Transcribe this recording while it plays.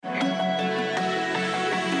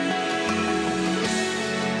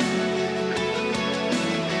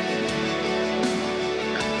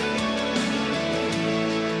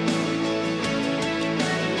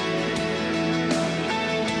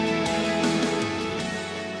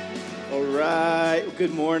right.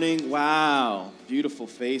 Good morning. Wow. Beautiful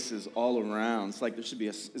faces all around. It's like there should be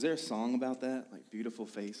is there a song about that? Like beautiful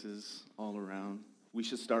faces all around. We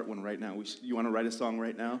should start one right now. You want to write a song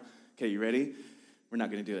right now? Okay, you ready? We're not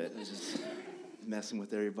going to do it. I'm just messing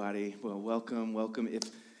with everybody. Well, welcome. In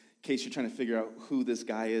case you're trying to figure out who this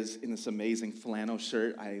guy is in this amazing flannel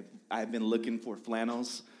shirt, I've been looking for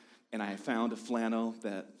flannels, and I found a flannel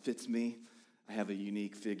that fits me. I have a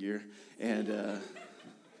unique figure, and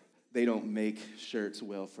they don't make shirts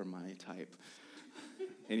well for my type.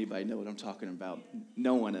 Anybody know what I'm talking about?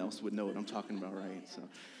 No one else would know what I'm talking about, right? So,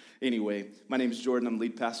 anyway, my name is Jordan. I'm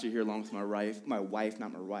lead pastor here along with my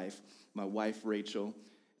wife, Rachel.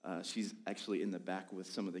 She's actually in the back with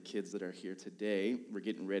some of the kids that are here today. We're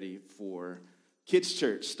getting ready for Kids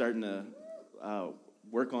Church, starting to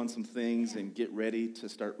work on some things and get ready to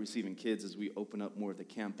start receiving kids as we open up more of the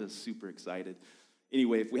campus. Super excited.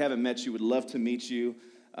 Anyway, if we haven't met you, we'd love to meet you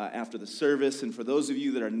after the service. And for those of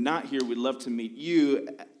you that are not here, we'd love to meet you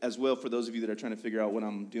as well. For those of you that are trying to figure out what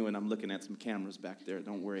I'm doing, I'm looking at some cameras back there.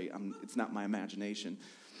 Don't worry, it's not my imagination.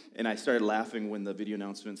 And I started laughing when the video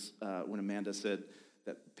announcements, when Amanda said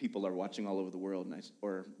that people are watching all over the world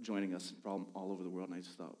or joining us from all over the world. And I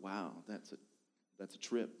just thought, wow, that's a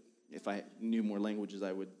trip. If I knew more languages,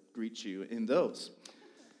 I would greet you in those.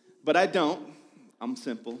 But I don't. I'm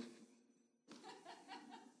simple.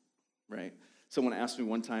 Right? Someone asked me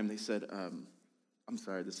one time, they said, I'm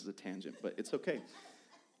sorry, this is a tangent, but it's okay.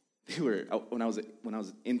 When I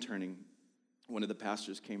was interning, one of the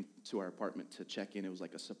pastors came to our apartment to check in. It was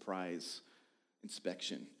like a surprise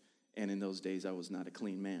inspection. And in those days, I was not a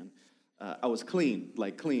clean man. I was clean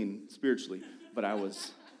spiritually, but I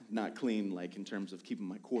was not clean, like in terms of keeping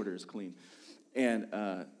my quarters clean. And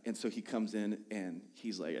so he comes in and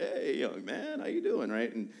he's like, "Hey, young man, how you doing?"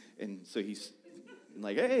 Right? And so he's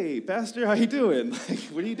like, "Hey, pastor, how you doing? Like,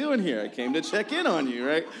 what are you doing here? I came to check in on you,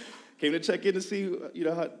 right? Came to check in to see,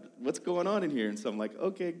 what's going on in here." And so I'm like,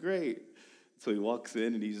 "Okay, great." So he walks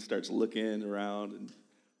in and he just starts looking around and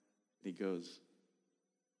he goes,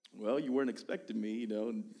 "Well, you weren't expecting me,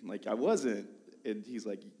 and like I wasn't." And he's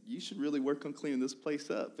like, "You should really work on cleaning this place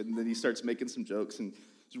up." And then he starts making some jokes, and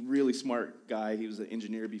he's a really smart guy. He was an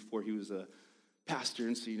engineer before he was a pastor,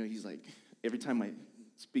 and so he's like, every time I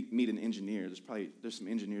meet an engineer, there's some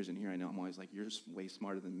engineers in here I know. I'm always like, "You're way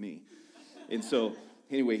smarter than me." And so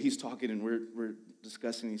anyway, he's talking, and we're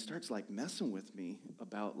discussing. And he starts like messing with me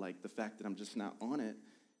about like the fact that I'm just not on it.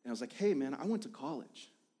 And I was like, "Hey, man, I went to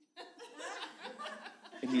college."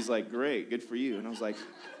 And he's like, "Great, good for you." And I was like,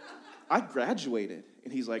 "I graduated."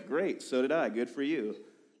 And he's like, "Great, so did I, good for you.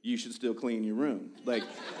 You should still clean your room." Like,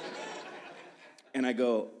 and I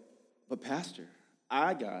go, "But pastor,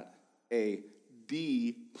 I got a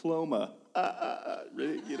diploma."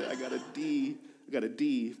 Really? I got a D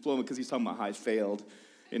diploma because he's talking about how I failed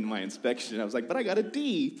in my inspection. I was like, "But I got a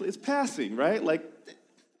D, it's passing, right? Like,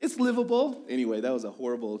 it's livable." Anyway, that was a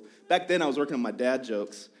horrible, back then I was working on my dad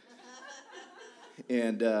jokes.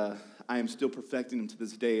 And I am still perfecting them to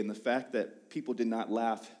this day. And the fact that people did not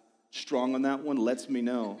laugh strong on that one lets me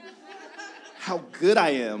know how good I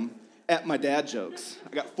am at my dad jokes. I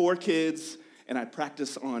got 4 kids, and I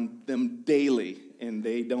practice on them daily, and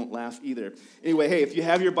they don't laugh either. Anyway, hey, if you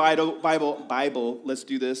have your Bible, let's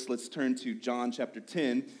do this. Let's turn to John chapter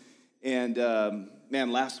 10. And,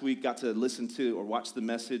 last week got to listen to or watch the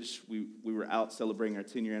message. We were out celebrating our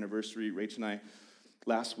 10-year anniversary, Rachel and I,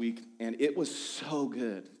 last week, and it was so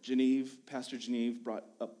good. Pastor Geneve brought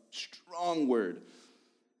a strong word.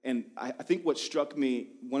 And I think one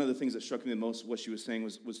of the things that struck me the most, what she was saying,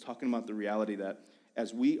 was talking about the reality that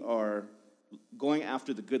as we are going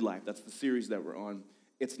after the good life, that's the series that we're on,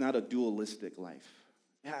 it's not a dualistic life.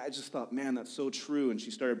 Yeah, I just thought, man, that's so true. And she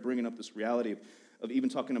started bringing up this reality of even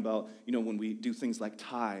talking about, when we do things like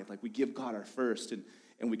tithe, like we give God our first,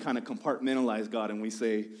 and we kind of compartmentalize God, and we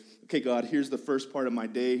say, "Okay, God, here's the first part of my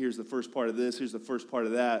day, here's the first part of this, here's the first part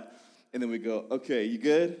of that." And then we go, "Okay, you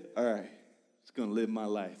good? All right, just going to live my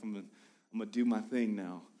life. I'm going to do my thing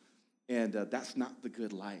now." And that's not the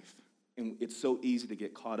good life. And it's so easy to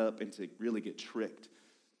get caught up and to really get tricked.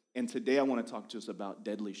 And today I want to talk to us about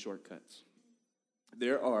deadly shortcuts.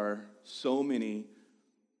 There are so many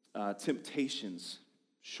temptations,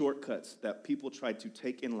 shortcuts that people try to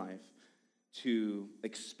take in life to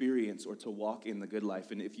experience or to walk in the good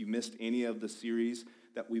life. And if you missed any of the series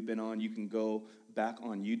that we've been on, you can go back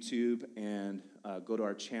on YouTube and go to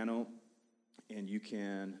our channel, and you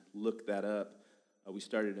can look that up. We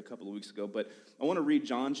started a couple of weeks ago, but I want to read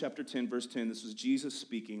John chapter 10, verse 10. This is Jesus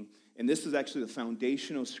speaking, and this is actually the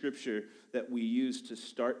foundational scripture that we use to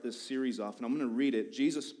start this series off, and I'm going to read it.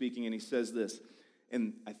 Jesus speaking, and he says this,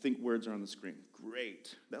 And I think words are on the screen.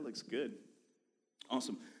 Great. That looks good.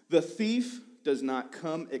 Awesome. The thief does not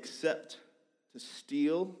come except to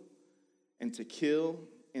steal and to kill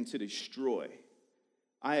and to destroy.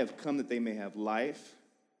 I have come that they may have life,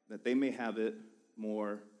 that they may have it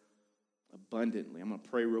more abundantly. I'm going to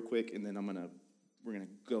pray real quick, and then we're going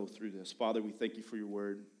to go through this. Father, we thank you for your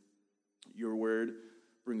word. Your word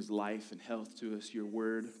brings life and health to us. Your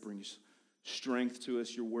word brings strength to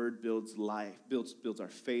us. Your word builds life, builds our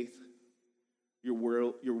faith. Your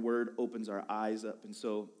word opens our eyes up. And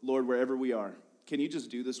so, Lord, wherever we are, can you just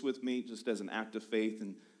do this with me, just as an act of faith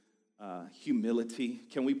and humility?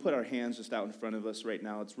 Can we put our hands just out in front of us right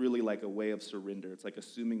now? It's really like a way of surrender. It's like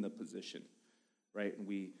assuming the position, right? And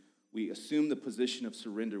we assume the position of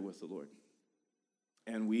surrender with the Lord.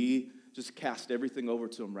 And we just cast everything over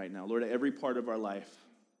to him right now. Lord, every part of our life,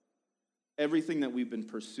 everything that we've been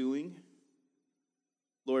pursuing,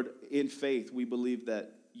 Lord, in faith, we believe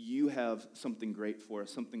that you have something great for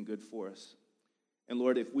us, something good for us. And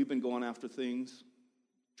Lord, if we've been going after things,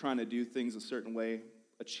 trying to do things a certain way,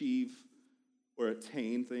 achieve or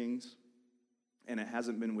attain things, and it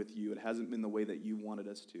hasn't been with you, it hasn't been the way that you wanted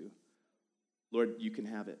us to, Lord, you can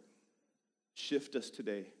have it. Shift us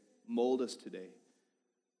today. Mold us today.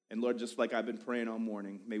 And Lord, just like I've been praying all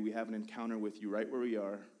morning, may we have an encounter with you right where we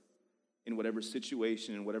are, in whatever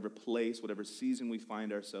situation, in whatever place, whatever season we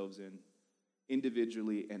find ourselves in,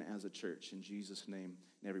 individually and as a church. In Jesus' name.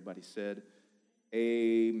 And everybody said,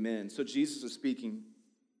 amen. So Jesus is speaking,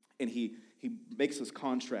 and he makes this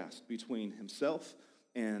contrast between himself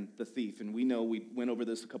and the thief. And we know, we went over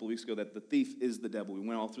this a couple of weeks ago, that the thief is the devil. We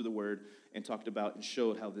went all through the word and talked about and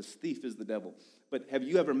showed how this thief is the devil. But have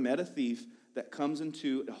you ever met a thief that comes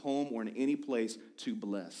into a home or in any place to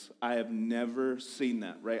bless? I have never seen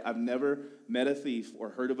that, right? I've never met a thief or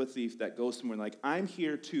heard of a thief that goes somewhere like, I'm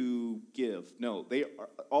here to give. No, they are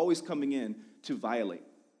always coming in to violate.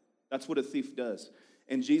 That's what a thief does.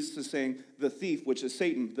 And Jesus is saying, the thief, which is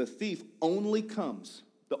Satan, the thief only comes,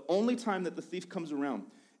 the only time that the thief comes around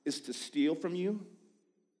is to steal from you,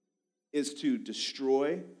 is to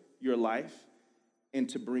destroy your life, and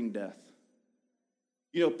to bring death.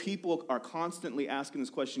 You know, people are constantly asking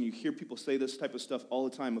this question. You hear people say this type of stuff all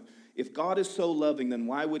the time. If God is so loving, then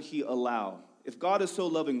why would he allow? If God is so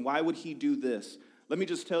loving, why would he do this? Let me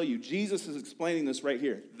just tell you, Jesus is explaining this right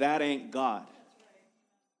here. That ain't God.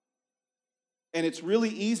 And it's really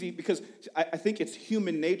easy because I think it's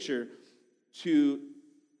human nature to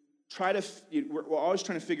try to, we're always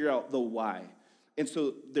trying to figure out the why. And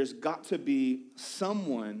so there's got to be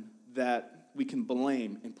someone that we can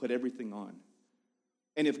blame and put everything on.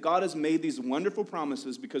 And if God has made these wonderful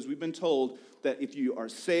promises, because we've been told that if you are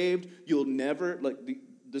saved, you'll never,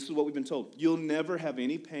 this is what we've been told, you'll never have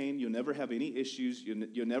any pain, you'll never have any issues,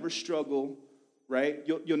 you'll never struggle, right?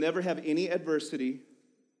 You'll never have any adversity.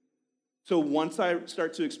 So once I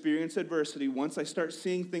start to experience adversity, once I start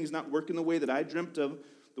seeing things not working the way that I dreamt of,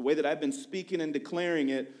 the way that I've been speaking and declaring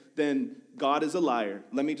it, then God is a liar.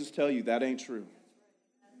 Let me just tell you, that ain't true.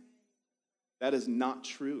 That is not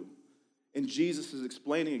true. And Jesus is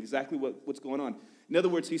explaining exactly what's going on. In other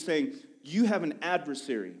words, he's saying, you have an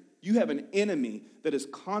adversary. You have an enemy that is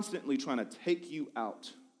constantly trying to take you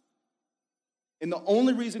out. And the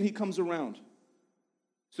only reason he comes around,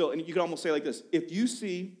 and you can almost say like this, if you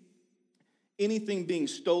see anything being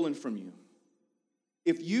stolen from you,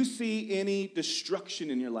 if you see any destruction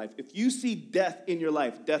in your life, if you see death in your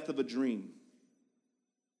life, death of a dream,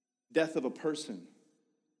 death of a person,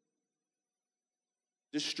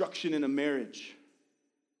 destruction in a marriage,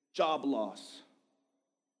 job loss,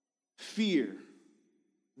 fear,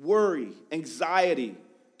 worry, anxiety,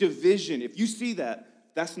 division, if you see that,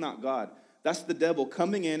 that's not God. That's the devil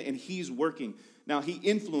coming in, and he's working. Now, he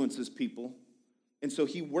influences people, and so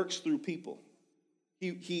he works through people.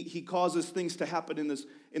 He causes things to happen in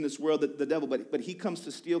this world, the devil, but he comes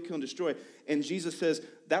to steal, kill, and destroy. And Jesus says,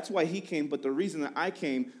 that's why he came, but the reason that I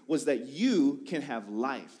came was that you can have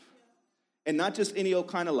life. And not just any old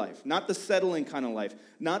kind of life, not the settling kind of life,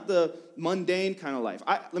 not the mundane kind of life.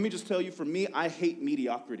 Let me just tell you, for me, I hate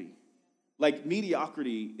mediocrity. Like,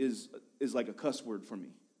 mediocrity is like a cuss word for me.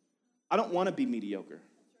 I don't want to be mediocre.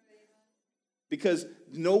 Because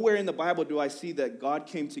nowhere in the Bible do I see that God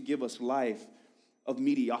came to give us life of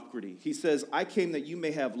mediocrity. He says, I came that you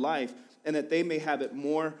may have life and that they may have it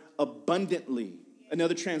more abundantly.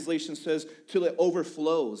 Another translation says, till it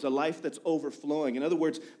overflows, a life that's overflowing. In other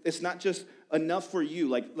words, it's not just enough for you,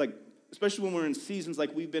 like especially when we're in seasons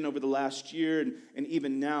like we've been over the last year and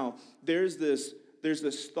even now, there's this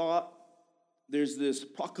thought, there's this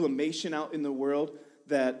proclamation out in the world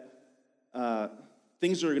that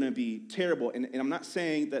things are going to be terrible. And I'm not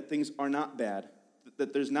saying that things are not bad,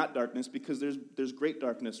 that there's not darkness, because there's great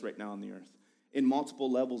darkness right now on the earth in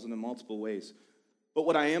multiple levels and in multiple ways. But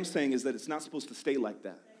what I am saying is that it's not supposed to stay like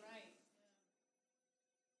that.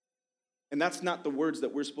 And that's not the words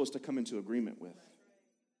that we're supposed to come into agreement with.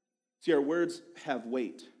 See, our words have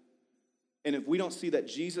weight. And if we don't see that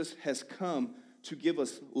Jesus has come to give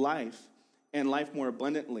us life and life more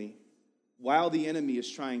abundantly, while the enemy is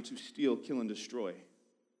trying to steal, kill, and destroy,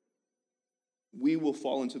 we will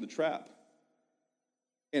fall into the trap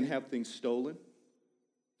and have things stolen,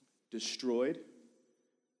 destroyed,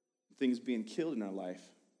 things being killed in our life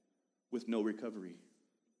with no recovery.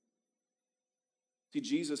 See,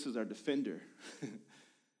 Jesus is our defender.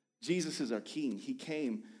 Jesus is our king. He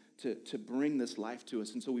came to bring this life to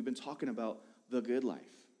us. And so we've been talking about the good life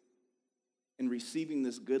and receiving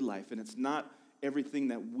this good life. And it's not everything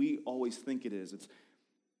that we always think it is.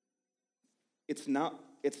 It's not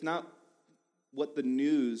what the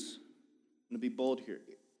news, I'm going to be bold here,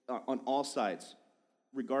 on all sides,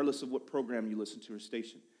 regardless of what program you listen to or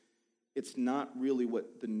station. It's not really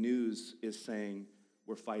what the news is saying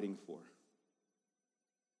we're fighting for.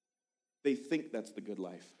 They think that's the good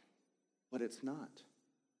life, but it's not.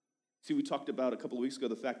 See, we talked about a couple of weeks ago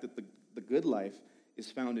the fact that the good life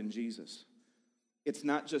is found in Jesus. It's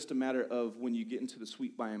not just a matter of when you get into the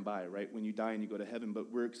sweet by and by, right? When you die and you go to heaven,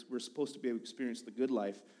 but we're supposed to be able to experience the good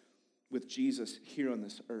life with Jesus here on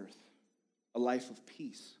this earth. A life of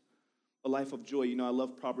peace, a life of joy. You know, I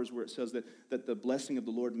love Proverbs where it says that the blessing of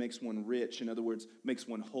the Lord makes one rich. In other words, makes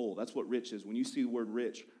one whole. That's what rich is. When you see the word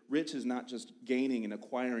rich, rich is not just gaining and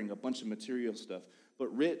acquiring a bunch of material stuff,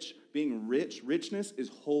 but rich, being rich, richness is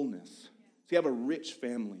wholeness. See, I have a rich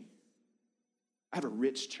family. I have a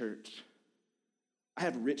rich church. I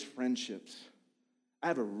have rich friendships. I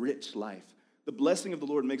have a rich life. The blessing of the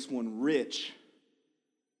Lord makes one rich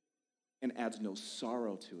and adds no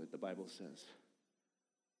sorrow to it, the Bible says.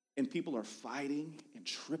 And people are fighting and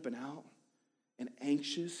tripping out and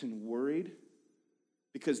anxious and worried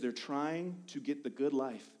because they're trying to get the good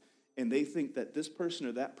life. And they think that this person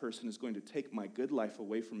or that person is going to take my good life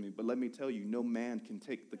away from me. But let me tell you, no man can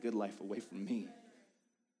take the good life away from me.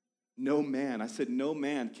 No man. I said no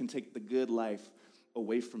man can take the good life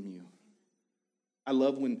away from you. I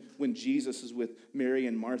love when Jesus is with Mary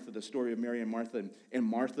and Martha, the story of Mary and Martha. And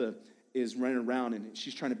Martha is running around and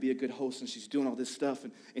she's trying to be a good host and she's doing all this stuff.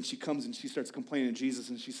 And she comes and she starts complaining to Jesus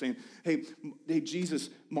and she's saying, hey, Jesus,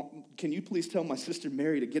 can you please tell my sister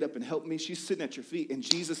Mary to get up and help me? She's sitting at your feet. And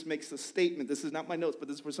Jesus makes a statement. This is not my notes, but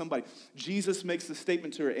this is for somebody. Jesus makes a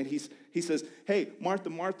statement to her and he says, hey, Martha,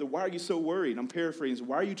 Martha, why are you so worried? I'm paraphrasing.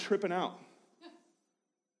 Why are you tripping out?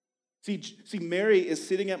 See, Mary is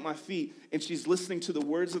sitting at my feet, and she's listening to the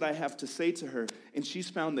words that I have to say to her, and she's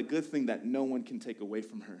found the good thing that no one can take away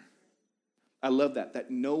from her. I love that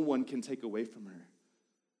no one can take away from her.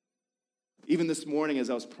 Even this morning as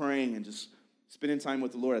I was praying and just spending time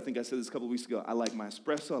with the Lord, I think I said this a couple of weeks ago, I like my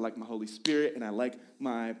espresso, I like my Holy Spirit, and I like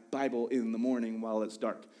my Bible in the morning while it's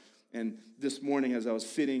dark. And this morning as I was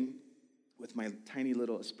sitting with my tiny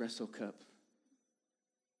little espresso cup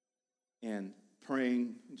and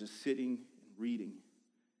praying, and just sitting and reading,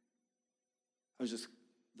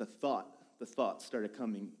 the thought started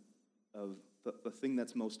coming of the thing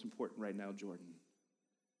that's most important right now, Jordan,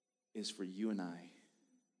 is for you and I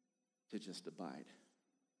to just abide.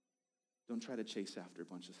 Don't try to chase after a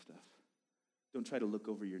bunch of stuff. Don't try to look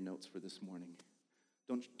over your notes for this morning.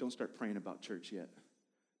 Don't start praying about church yet.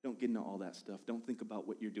 Don't get into all that stuff. Don't think about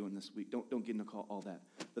what you're doing this week. Don't get into all that.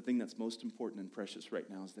 The thing that's most important and precious right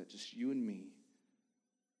now is that just you and me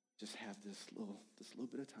just have this little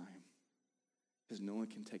bit of time, because no one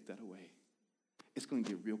can take that away. It's going to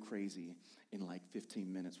get real crazy in like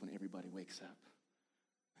 15 minutes when everybody wakes up.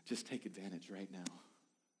 Just take advantage right now,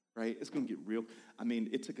 right? It's going to get real. I mean,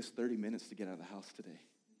 it took us 30 minutes to get out of the house today.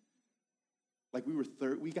 Like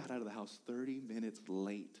we got out of the house 30 minutes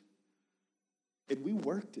late. And we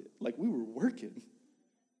worked it, like we were working.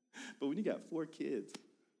 But when you got 4 kids,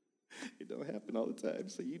 it don't happen all the time.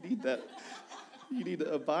 So you need that. You need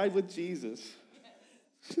to abide with Jesus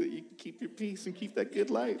so that you can keep your peace and keep that good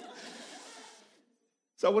life.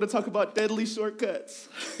 So I want to talk about deadly shortcuts.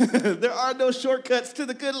 There are no shortcuts to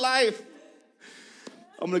the good life.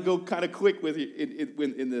 I'm going to go kind of quick with you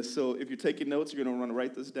in this. So if you're taking notes, you're going to want to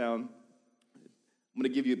write this down. I'm going to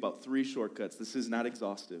give you about 3 shortcuts. This is not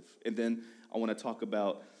exhaustive. And then I want to talk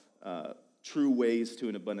about true ways to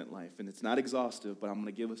an abundant life. And it's not exhaustive, but I'm going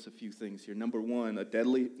to give us a few things here. Number 1,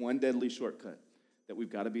 one deadly shortcut that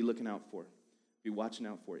we've got to be looking out for, be watching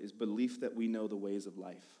out for, is belief that we know the ways of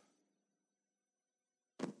life.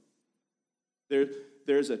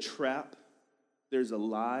 There's a trap, there's a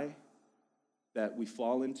lie that we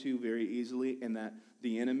fall into very easily, and that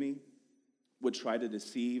the enemy would try to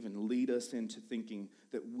deceive and lead us into thinking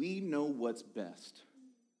that we know what's best.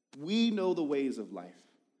 We know the ways of life,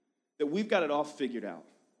 that we've got it all figured out,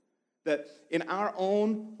 that in our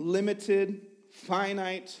own limited,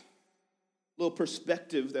 finite little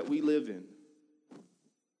perspective that we live in,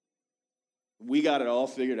 we got it all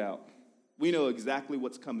figured out. We know exactly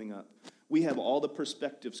what's coming up. We have all the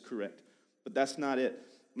perspectives correct, but that's not it.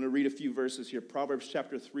 I'm going to read a few verses here. Proverbs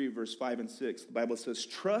chapter 3, verse 5 and 6. The Bible says,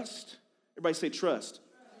 trust. Everybody say trust.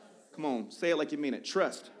 Come on, say it like you mean it.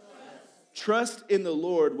 Trust. Trust in the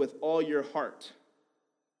Lord with all your heart.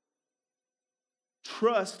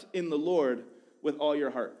 Trust in the Lord with all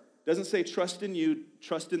your heart. Doesn't say trust in you,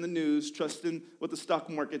 trust in the news, trust in what the stock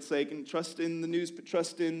market's like, and trust in the news,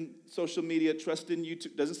 trust in social media, trust in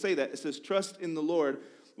YouTube. Doesn't say that. It says trust in the Lord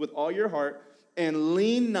with all your heart and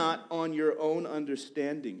lean not on your own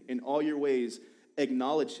understanding. In all your ways,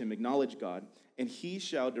 acknowledge him, acknowledge God, and he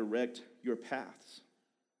shall direct your paths.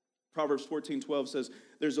 Proverbs 14:12 says,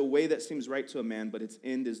 there's a way that seems right to a man, but its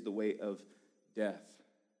end is the way of death.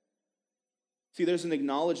 See, there's an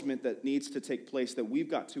acknowledgement that needs to take place that we've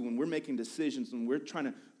got to when we're making decisions, when we're trying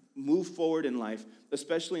to move forward in life,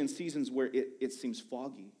 especially in seasons where it seems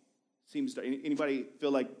foggy. Anybody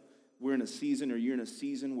feel like we're in a season or you're in a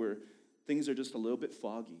season where things are just a little bit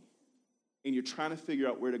foggy and you're trying to figure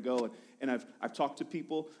out where to go? And I've talked to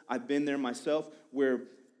people, I've been there myself, where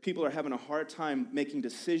people are having a hard time making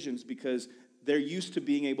decisions because they're used to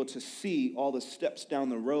being able to see all the steps down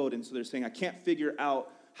the road, and so they're saying, I can't figure out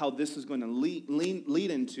how this is going to lead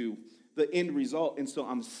into the end result, and so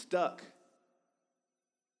I'm stuck.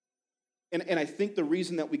 And I think the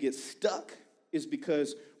reason that we get stuck is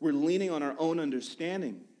because we're leaning on our own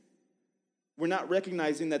understanding. We're not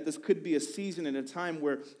recognizing that this could be a season and a time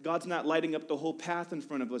where God's not lighting up the whole path in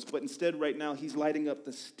front of us, but instead right now he's lighting up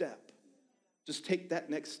the step. Just take that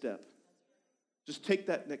next step. Just take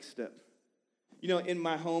that next step. You know, in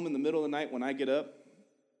my home in the middle of the night when I get up,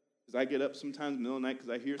 because I get up sometimes in the middle of the night because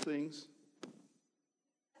I hear things.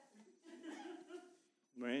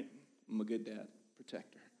 Right? I'm a good dad,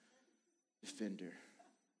 protector, defender.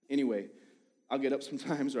 Anyway, I'll get up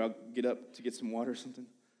sometimes, or I'll get up to get some water or something.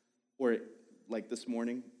 Or like this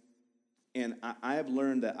morning. And I have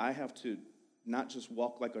learned that I have to not just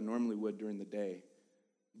walk like I normally would during the day,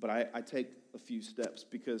 but I take a few steps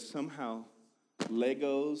because somehow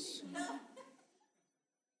Legos,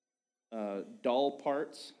 doll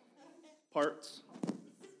parts,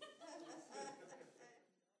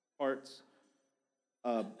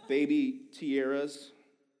 baby tiaras,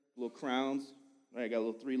 little crowns. I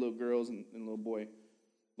got three little girls and a little boy.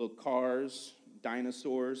 Little cars,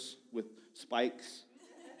 dinosaurs with spikes.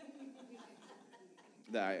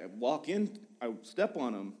 That I walk in, I step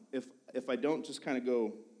on them. If I don't just kind of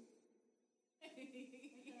go,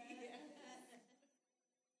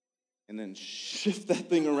 and then shift that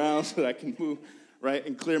thing around so that I can move, right,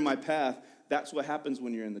 and clear my path. That's what happens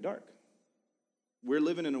when you're in the dark. We're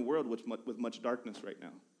living in a world with much darkness right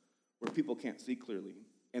now, where people can't see clearly,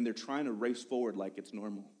 and they're trying to race forward like it's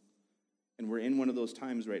normal. And we're in one of those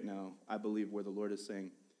times right now, I believe, where the Lord is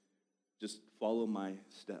saying, just follow my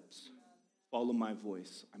steps. Follow my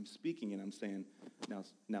voice. I'm speaking and I'm saying,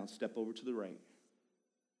 now step over to the right.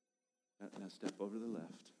 Now step over to the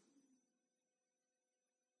left.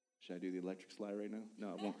 Should I do the electric slide right now?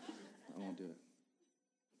 No, I won't do it.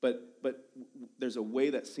 But there's a way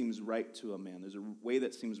that seems right to a man. There's a way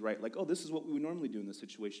that seems right. Like, oh, this is what we would normally do in this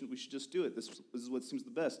situation. We should just do it. This is what seems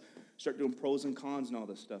the best. Start doing pros and cons and all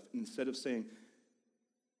this stuff. Instead of saying,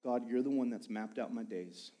 God, you're the one that's mapped out my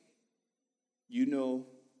days. You know,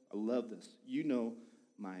 I love this. You know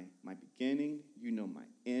my beginning. You know my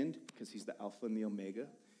end, because he's the Alpha and the Omega.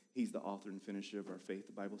 He's the author and finisher of our faith,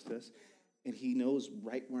 the Bible says. And he knows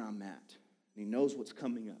right where I'm at. And he knows what's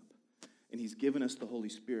coming up. And he's given us the Holy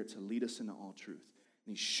Spirit to lead us into all truth.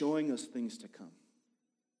 And he's showing us things to come.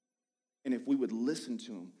 And if we would listen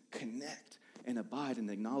to him, connect, and abide and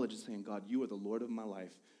acknowledge and saying, God, you are the Lord of my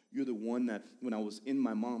life. You're the one that when I was in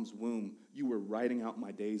my mom's womb, you were writing out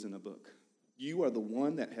my days in a book. You are the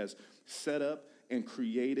one that has set up and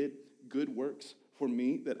created good works for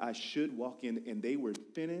me that I should walk in, and they were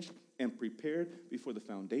finished and prepared before the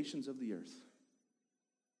foundations of the earth.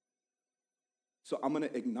 So I'm going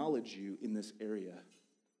to acknowledge you in this area.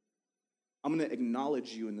 I'm going to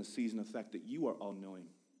acknowledge you in the season of the fact that you are all-knowing.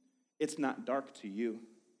 It's not dark to you.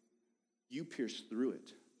 You pierce through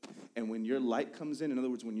it. And when your light comes in other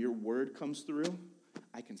words, when your word comes through,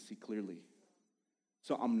 I can see clearly.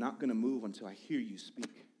 So I'm not going to move until I hear you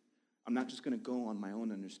speak. I'm not just going to go on my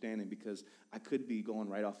own understanding, because I could be going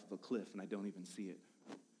right off of a cliff and I don't even see it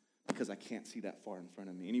because I can't see that far in front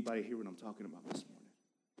of me. Anybody hear what I'm talking about this morning?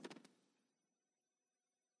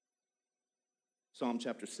 Psalm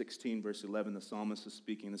chapter 16, verse 11, the psalmist is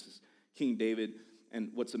speaking. This is King David, and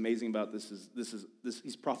what's amazing about this is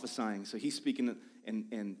he's prophesying. So he's speaking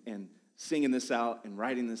and singing this out and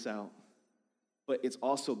writing this out, but it's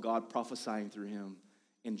also God prophesying through him.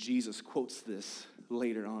 And Jesus quotes this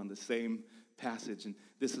later on, the same passage. And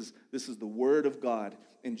this is the word of God.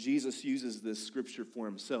 And Jesus uses this scripture for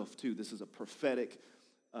himself too. This is a prophetic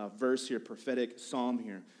verse here, prophetic psalm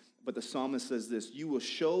here. But the psalmist says this: you will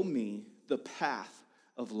show me the path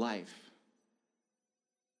of life.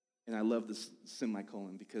 And I love this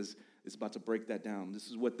semicolon because it's about to break that down. This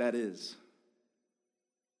is what that is.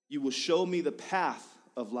 You will show me the path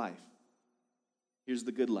of life. Here's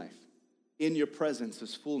the good life. In your presence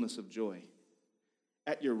is fullness of joy.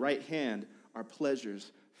 At your right hand are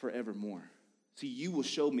pleasures forevermore. See, you will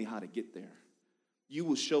show me how to get there. You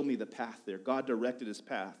will show me the path there. God directed his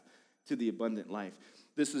path to the abundant life.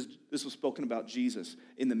 This was spoken about Jesus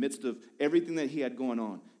in the midst of everything that he had going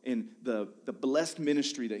on, in the blessed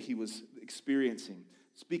ministry that he was experiencing,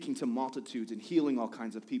 speaking to multitudes and healing all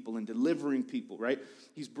kinds of people and delivering people, right?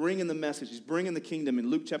 He's bringing the message. He's bringing the kingdom. In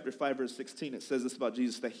Luke chapter 5, verse 16, it says this about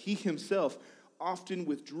Jesus, that he himself often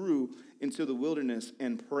withdrew into the wilderness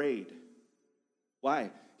and prayed.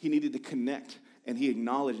 Why? He needed to connect, and he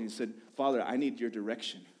acknowledged and he said, Father, I need your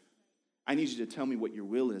direction. I need you to tell me what your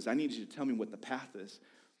will is. I need you to tell me what the path is.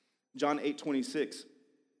 John 8:26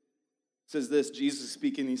 says this, Jesus is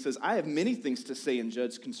speaking, he says, I have many things to say and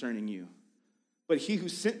judge concerning you, but he who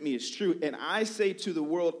sent me is true, and I say to the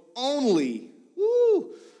world only,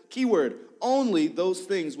 keyword, only those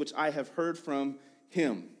things which I have heard from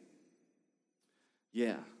him.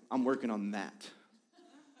 Yeah, I'm working on that.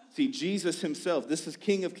 See, Jesus himself, this is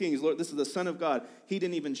King of Kings, Lord, this is the Son of God. He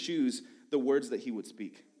didn't even choose the words that he would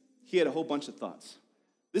speak. He had a whole bunch of thoughts.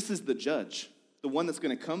 This is the judge, the one that's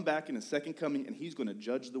going to come back in his second coming, and he's going to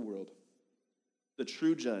judge the world. The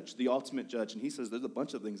true judge, the ultimate judge. And he says, there's a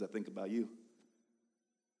bunch of things I think about you.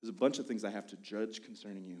 There's a bunch of things I have to judge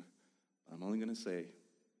concerning you. But I'm only going to say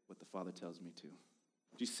what the Father tells me to.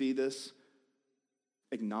 Do you see this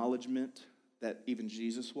acknowledgement that even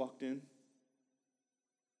Jesus walked in?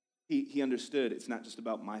 He understood it's not just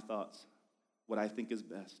about my thoughts, what I think is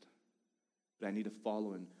best, but I need to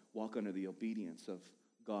follow and walk under the obedience of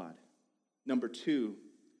God. Number 2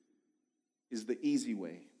 is the easy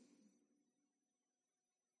way.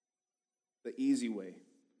 The easy way.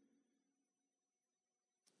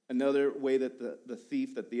 Another way that the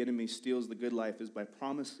thief, that the enemy steals the good life, is by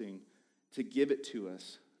promising to give it to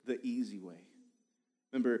us the easy way.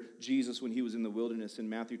 Remember Jesus when he was in the wilderness in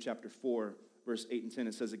Matthew chapter 4, verse 8 and 10,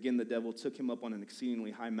 it says, again, the devil took him up on an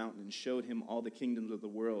exceedingly high mountain and showed him all the kingdoms of the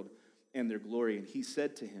world and their glory. And he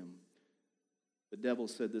said to him, the devil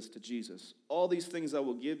said this to Jesus, all these things I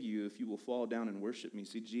will give you if you will fall down and worship me.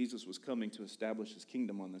 See, Jesus was coming to establish his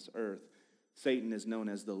kingdom on this earth. Satan is known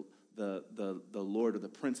as the Lord, or the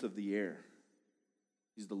prince of the air.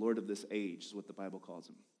 He's the Lord of this age, is what the Bible calls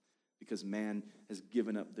him, because man has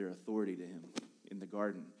given up their authority to him in the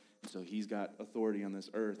garden. So he's got authority on this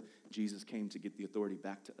earth. Jesus came to get the authority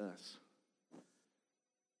back to us.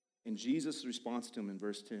 And Jesus' response to him in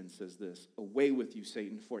verse 10 says this, away with you,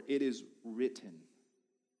 Satan, for it is written,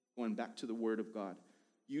 going back to the word of God,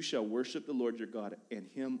 you shall worship the Lord your God, and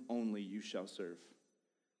him only you shall serve.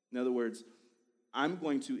 In other words, I'm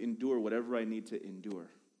going to endure whatever I need to endure.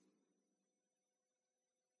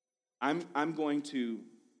 I'm going to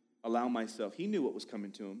allow myself, he knew what was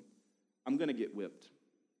coming to him. I'm going to get whipped.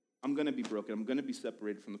 I'm going to be broken. I'm going to be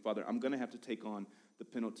separated from the Father. I'm going to have to take on the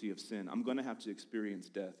penalty of sin. I'm going to have to experience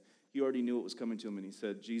death. He already knew what was coming to him, and he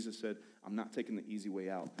said, Jesus said, I'm not taking the easy way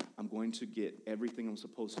out. I'm going to get everything I'm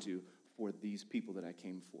supposed to for these people that I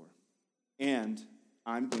came for. And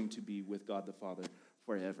I'm going to be with God the Father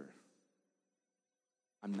forever.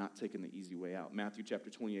 I'm not taking the easy way out. Matthew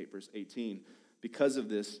chapter 28, verse 18. Because of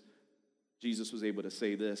this, Jesus was able to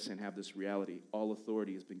say this and have this reality. All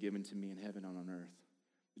authority has been given to me in heaven and on earth.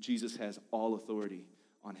 Jesus has all authority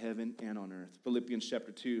on heaven and on earth. Philippians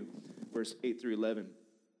chapter 2, verse 8 through 11.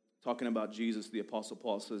 Talking about Jesus, the Apostle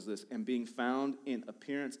Paul says this, and being found in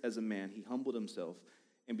appearance as a man, he humbled himself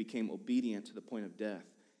and became obedient to the point of death,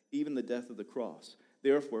 even the death of the cross.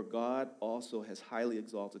 Therefore, God also has highly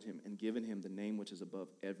exalted him and given him the name which is above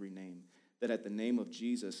every name, that at the name of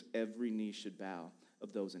Jesus every knee should bow,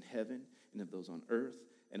 of those in heaven and of those on earth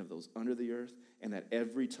and of those under the earth, and that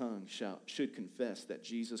every tongue should confess that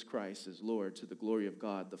Jesus Christ is Lord, to the glory of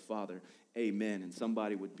God the Father. Amen. And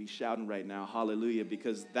somebody would be shouting right now, hallelujah,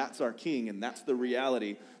 because that's our King, and that's the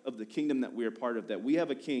reality of the kingdom that we are part of, that we have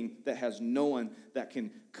a King that has no one that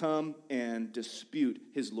can come and dispute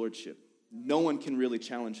his lordship. No one can really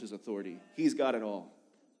challenge his authority. He's got it all.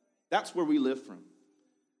 That's where we live from.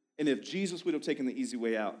 And if Jesus would have taken the easy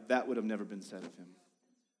way out, that would have never been said of him.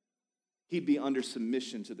 He'd be under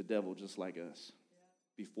submission to the devil just like us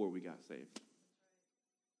before we got saved.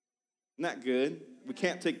 Isn't that good? We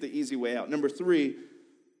can't take the easy way out. Number 3,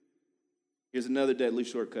 here's another deadly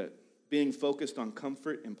shortcut. Being focused on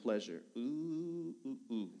comfort and pleasure. Ooh, ooh,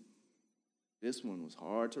 ooh. This one was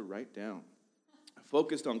hard to write down.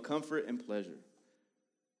 Focused on comfort and pleasure.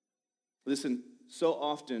 Listen, so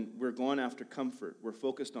often we're going after comfort. We're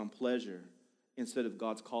focused on pleasure instead of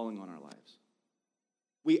God's calling on our lives.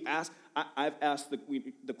 I've asked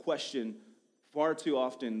the question far too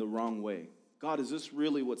often the wrong way. God, is this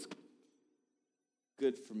really what's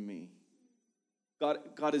good for me?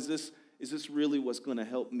 God, is this really what's going to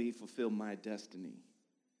help me fulfill my destiny?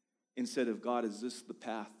 Instead of, God, is this the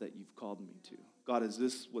path that you've called me to? God, is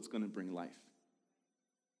this what's going to bring life?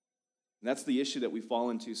 And that's the issue that we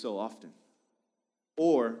fall into so often.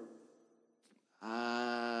 Or,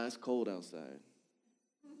 it's cold outside.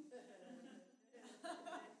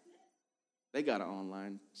 They got an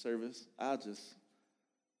online service. I'll just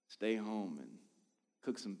stay home and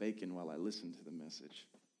cook some bacon while I listen to the message.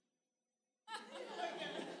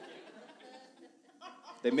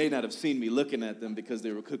 They may not have seen me looking at them because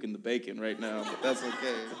they were cooking the bacon right now, but that's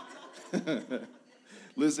okay.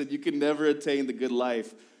 Listen, you can never attain the good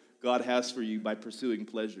life God has for you by pursuing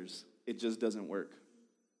pleasures. It just doesn't work.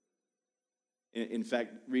 In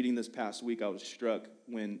fact, reading this past week, I was struck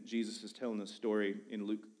when Jesus is telling this story in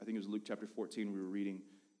Luke. I think it was Luke chapter 14 we were reading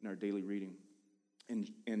in our daily reading.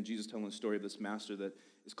 And Jesus telling the story of this master that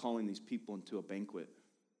is calling these people into a banquet.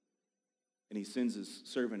 And he sends his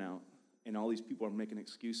servant out, and all these people are making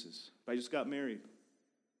excuses. I just got married.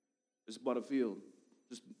 Just bought a field.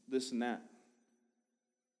 Just this and that.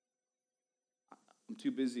 I'm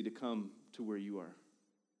too busy to come to where you are.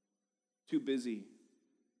 Too busy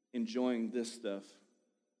enjoying this stuff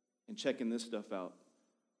and checking this stuff out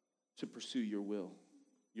to pursue your will,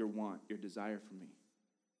 your want, your desire for me.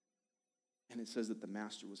 And it says that the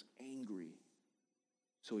master was angry.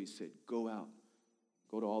 So he said, go out,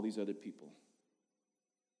 go to all these other people.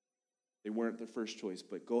 They weren't their first choice,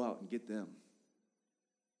 but go out and get them.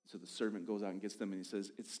 So the servant goes out and gets them, and he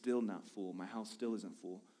says, it's still not full. My house still isn't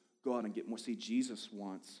full. Go out and get more. See, Jesus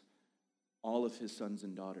wants all of his sons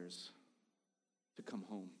and daughters to come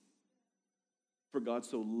home. For God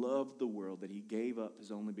so loved the world that he gave up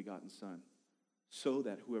his only begotten Son, so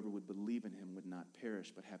that whoever would believe in him would not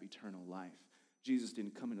perish but have eternal life. Jesus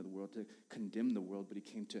didn't come into the world to condemn the world, but he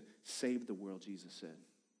came to save the world, Jesus said.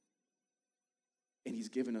 And he's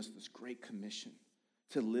given us this great commission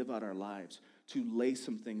to live out our lives, to lay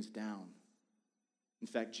some things down. In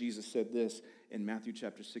fact, Jesus said this in Matthew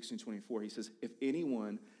chapter 16:24. He says, if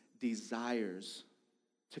anyone desires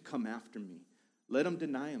to come after me, let him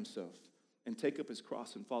deny himself and take up his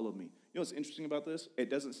cross and follow me. You know what's interesting about this? It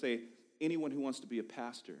doesn't say anyone who wants to be a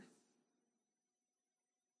pastor.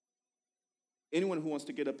 Anyone who wants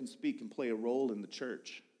to get up and speak and play a role in the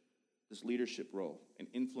church, this leadership role and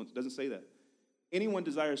influence, it doesn't say that. Anyone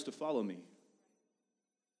desires to follow me.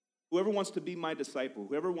 Whoever wants to be my disciple,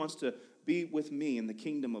 whoever wants to be with me in the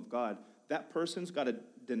kingdom of God, that person's got to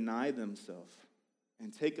deny themselves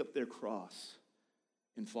and take up their cross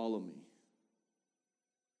and follow me.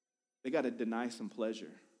 They got to deny some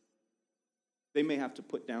pleasure. They may have to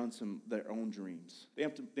put down some of their own dreams.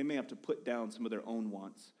 They may have to put down some of their own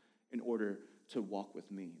wants in order to walk with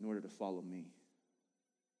me, in order to follow me.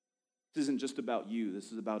 This isn't just about you.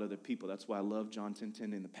 This is about other people. That's why I love John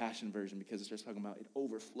 10:10 in the Passion Version, because it starts talking about it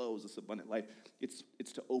overflows, this abundant life. It's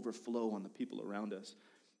to overflow on the people around us.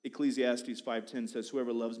 Ecclesiastes 5:10 says,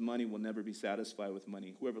 whoever loves money will never be satisfied with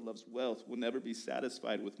money. Whoever loves wealth will never be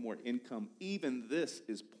satisfied with more income. Even this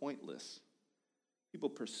is pointless. People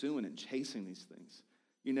pursuing and chasing these things,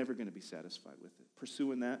 you're never going to be satisfied with it.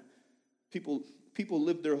 Pursuing that, people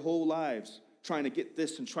live their whole lives trying to get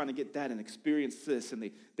this and trying to get that and experience this,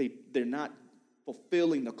 and they're not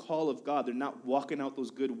fulfilling the call of God. They're not walking out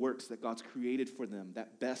those good works that God's created for them,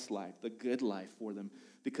 that best life, the good life for them,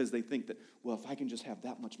 because they think that, well, if I can just have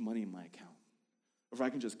that much money in my account, or if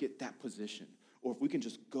I can just get that position, or if we can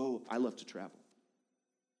just go. I love to travel.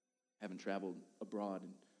 I haven't traveled abroad in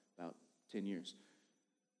about 10 years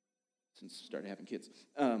since I started having kids.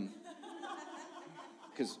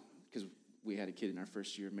 Because we had a kid in our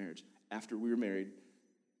first year of marriage. After we were married,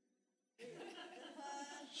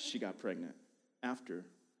 she got pregnant. After,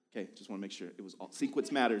 okay, just want to make sure it was all.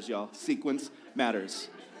 Sequence matters, y'all. Sequence matters.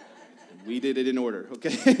 We did it in order,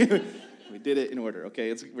 okay? We did it in order,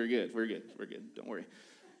 okay? We're good. Don't worry.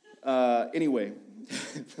 Anyway,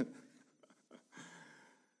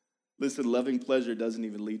 listen, loving pleasure doesn't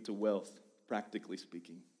even lead to wealth, practically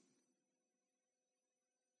speaking.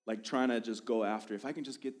 Like trying to just go after, if I can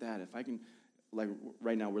just get that, if I can, like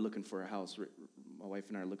right now we're looking for a house. My wife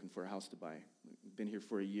and I are looking for a house to buy. We've been here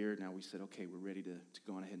for a year. Now we said, okay, we're ready to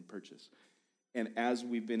go on ahead and purchase. And as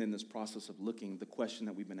we've been in this process of looking, the question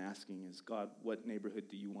that we've been asking is, God, what neighborhood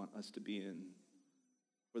do you want us to be in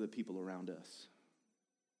for the people around us?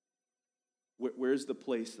 Where's the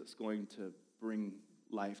place that's going to bring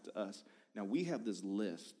life to us? Now, we have this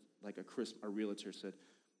list, like our realtor said,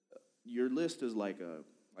 your list is like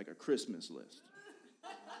a Christmas list. I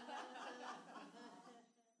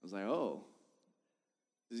was like, oh,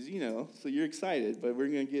 so you're excited, but we're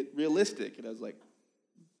going to get realistic. And I was like,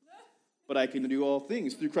 but I can do all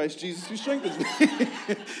things through Christ Jesus who strengthens me.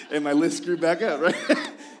 And my list screwed back up, right?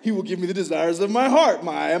 He will give me the desires of my heart.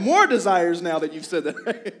 I have more desires now that you've said that,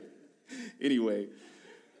 right? Anyway,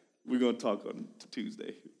 we're going to talk on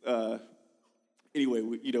Tuesday. Anyway,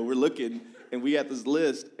 we're looking, and we got this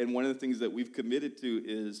list, and one of the things that we've committed to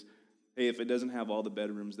is, hey, if it doesn't have all the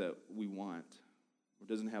bedrooms that we want, or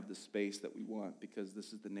doesn't have the space that we want, because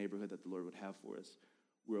this is the neighborhood that the Lord would have for us,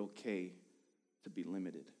 we're okay to be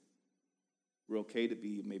limited. We're okay to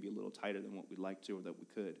be maybe a little tighter than what we'd like to or that we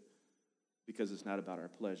could, because it's not about our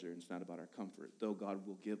pleasure and it's not about our comfort. Though God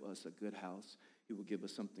will give us a good house, he will give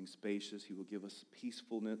us something spacious, he will give us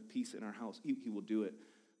peacefulness, peace in our house, he will do it.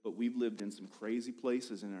 But we've lived in some crazy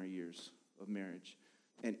places in our years of marriage,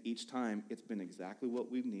 and each time it's been exactly what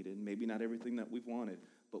we've needed, maybe not everything that we've wanted,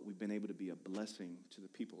 but we've been able to be a blessing to the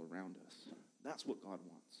people around us. That's what God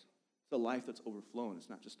wants. It's a life that's overflowing. It's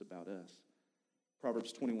not just about us.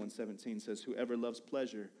 Proverbs 21:17 says, whoever loves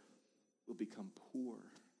pleasure will become poor.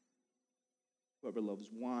 Whoever loves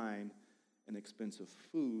wine and expensive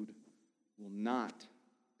food will not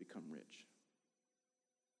become rich.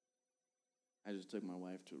 I just took my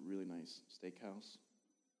wife to a really nice steakhouse.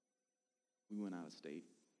 We went out of state.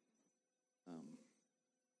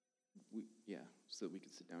 So that we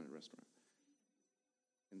could sit down at a restaurant.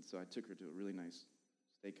 And so I took her to a really nice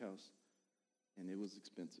steakhouse, and it was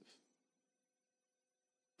expensive.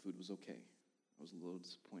 Food was okay. I was a little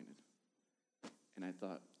disappointed. And I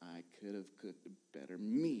thought, I could have cooked a better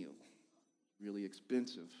meal. Really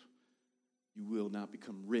expensive. You will not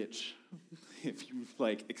become rich if you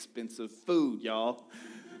like expensive food, y'all.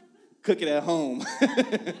 Cook it at home.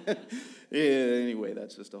 Anyway,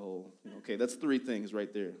 that's just a whole, okay, that's 3 things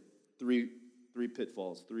right there. Three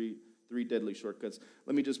pitfalls, three deadly shortcuts.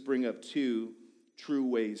 Let me just bring up 2 true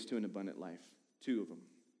ways to an abundant life. 2 of them.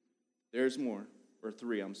 There's more, or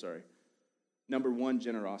 3, I'm sorry. Number 1,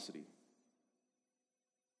 generosity.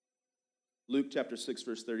 Luke chapter 6,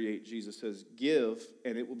 verse 38, Jesus says, give,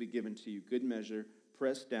 and it will be given to you. Good measure,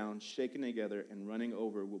 pressed down, shaken together, and running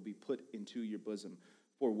over will be put into your bosom.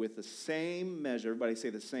 For with the same measure, everybody say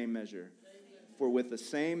the same measure. For with the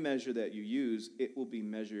same measure that you use, it will be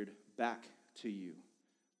measured back to you.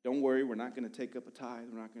 Don't worry, we're not going to take up a tithe.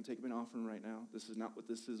 We're not going to take up an offering right now. This is not what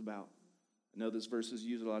this is about. I know this verse is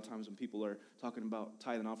used a lot of times when people are talking about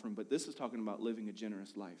tithe and offering, but this is talking about living a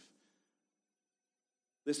generous life.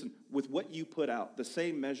 Listen, with what you put out, the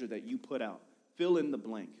same measure that you put out, fill in the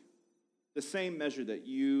blank. The same measure that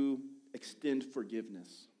you extend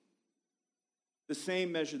forgiveness. The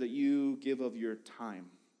same measure that you give of your time.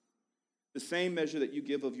 The same measure that you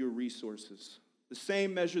give of your resources. The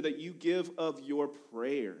same measure that you give of your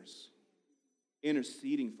prayers,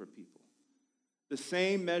 interceding for people. The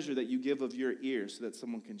same measure that you give of your ears so that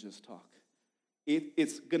someone can just talk.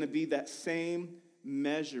 It's going to be that same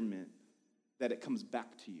measurement that it comes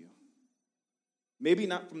back to you. Maybe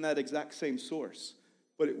not from that exact same source,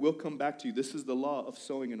 but it will come back to you. This is the law of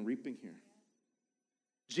sowing and reaping here.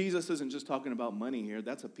 Jesus isn't just talking about money here.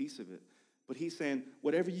 That's a piece of it. But he's saying,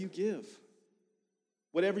 whatever you give,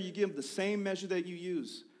 the same measure that you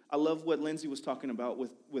use. I love what Lindsay was talking about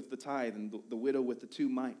with the tithe and the widow with the 2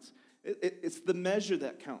 mites. It's the measure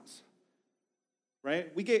that counts,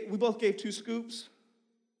 right? We both gave 2 scoops.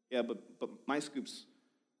 Yeah, but my scoops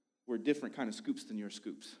were different kind of scoops than your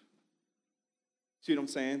scoops. See what I'm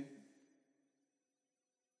saying?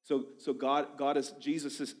 So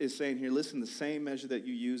Jesus is saying here, listen, the same measure that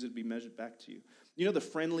you use, it'd be measured back to you. You know, the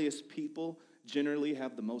friendliest people generally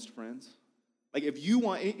have the most friends. Like, if you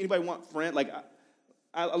want, anybody want friends? Like,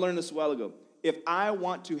 I learned this a while ago. if I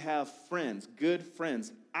want to have friends, good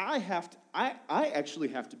friends, I actually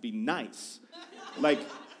have to be nice. Like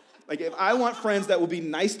if I want friends that will be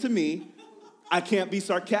nice to me, I can't be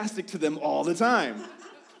sarcastic to them all the time.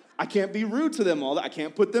 I can't be rude to them I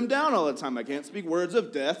can't put them down all the time. I can't speak words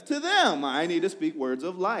of death to them. I need to speak words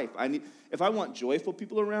of life. If I want joyful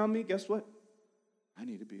people around me, guess what? I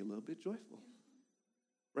need to be a little bit joyful.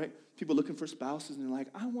 Right? People looking for spouses and they're like,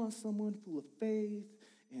 I want someone full of faith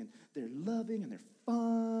and they're loving and they're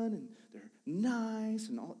fun and they're nice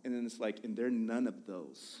and all. And then it's like, and they're none of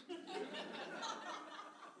those.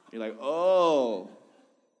 You're like, oh,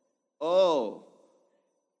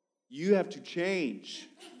 you have to change.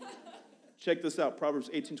 Check this out. Proverbs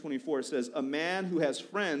 18:24 says, a man who has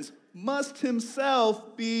friends must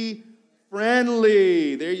himself be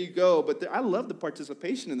friendly. There you go. But I love the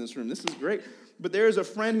participation in this room. This is great. But there is a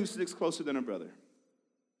friend who sticks closer than a brother.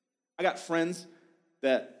 I got friends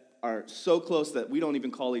that are so close that we don't even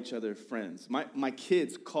call each other friends. My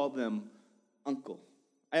kids call them uncle.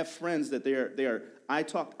 I have friends that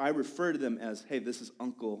I refer to them as, hey, this is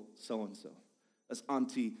Uncle so-and-so. That's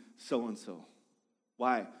Auntie so-and-so.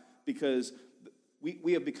 Why? Because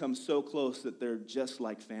we have become so close that they're just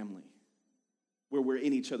like family. Where we're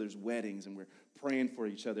in each other's weddings and we're praying for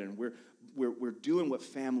each other and we're doing what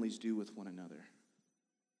families do with one another.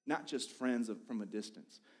 Not just friends from a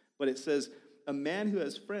distance. But it says, a man who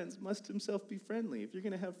has friends must himself be friendly. If you're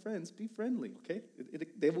going to have friends, be friendly, okay?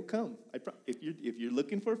 They will come. If you're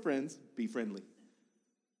looking for friends, be friendly.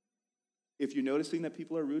 If you're noticing that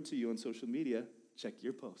people are rude to you on social media, check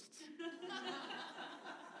your posts.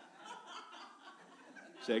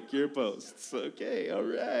 Check your posts. Okay, all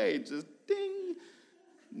right. Just ding.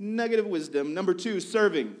 Nugget of wisdom. Number 2,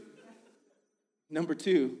 serving.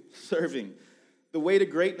 The way to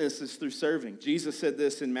greatness is through serving. Jesus said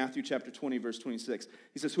this in Matthew chapter 20, verse 26.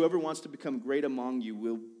 He says, whoever wants to become great among you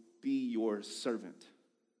will be your servant.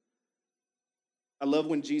 I love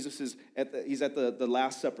when Jesus is at the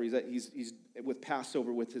Last Supper. He's with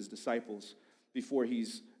Passover with his disciples before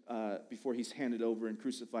he's handed over and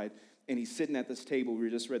crucified. And he's sitting at this table. We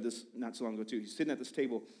just read this not so long ago too. He's sitting at this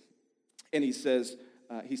table, and he says,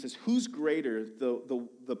 who's greater,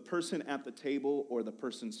 the person at the table or the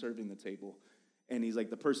person serving the table? And he's like,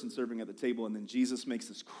 the person serving at the table. And then Jesus makes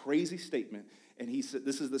this crazy statement. And he said,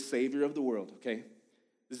 this is the Savior of the world, okay?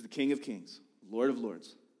 This is the King of Kings, Lord of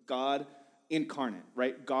Lords, God incarnate,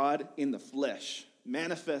 right? God in the flesh,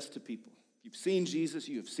 manifest to people. You've seen Jesus,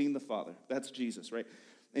 you have seen the Father. That's Jesus, right?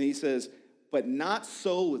 And he says, but not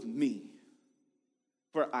so with me,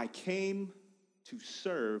 for I came to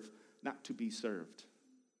serve, not to be served.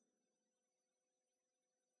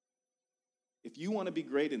 If you want to be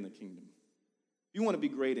great in the kingdom, if you want to be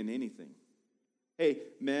great in anything, hey,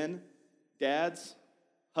 men, dads,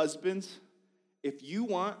 husbands, if you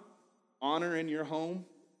want honor in your home,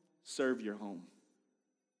 serve your home.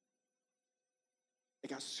 It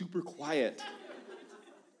got super quiet.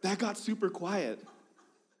 That got super quiet.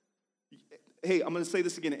 Hey, I'm going to say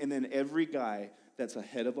this again, and then every guy that's a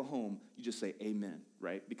head of a home, you just say amen,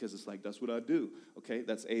 right? Because it's like, that's what I do, okay?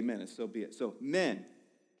 That's amen, and so be it. So men,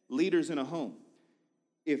 leaders in a home,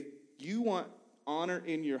 if you want honor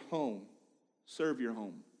in your home, serve your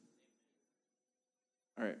home.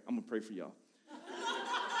 All right, I'm going to pray for y'all.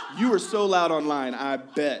 You were so loud online, I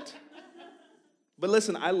bet. But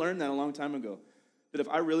listen, I learned that a long time ago, that if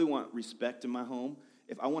I really want respect in my home,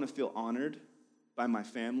 if I want to feel honored by my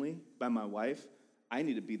family, by my wife, I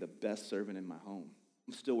need to be the best servant in my home.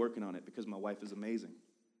 I'm still working on it because my wife is amazing.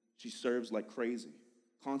 She serves like crazy,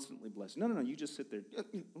 constantly blessed. No, you just sit there.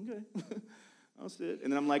 Okay, I'll sit.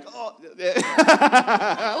 And then I'm like, oh,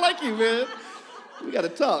 I like you, man. We got to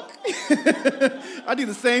talk. I do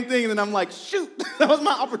the same thing, and then I'm like, shoot, that was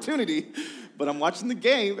my opportunity. But I'm watching the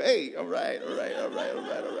game. Hey, all right.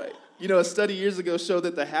 You know, a study years ago showed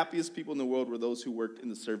that the happiest people in the world were those who worked in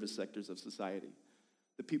the service sectors of society.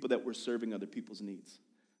 The people that were serving other people's needs.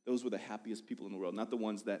 Those were the happiest people in the world. Not the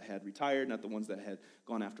ones that had retired, not the ones that had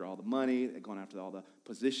gone after all the money, had gone after all the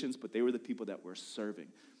positions, but they were the people that were serving.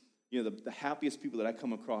 You know, the happiest people that I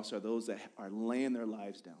come across are those that are laying their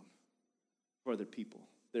lives down for other people.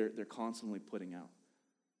 They're constantly putting out.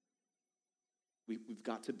 We've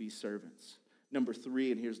got to be servants. Number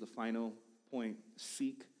 3, and here's the final point,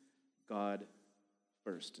 seek God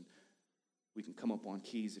first. And we can come up on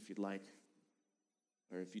keys if you'd like,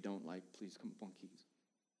 or if you don't like, please come up on keys.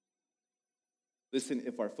 Listen,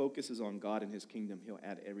 if our focus is on God and his kingdom, he'll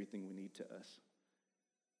add everything we need to us.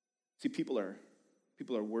 See, people are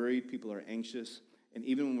worried, people are anxious, and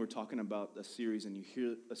even when we're talking about a series and you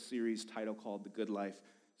hear a series title called The Good Life,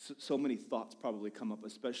 So many thoughts probably come up,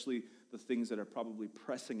 especially the things that are probably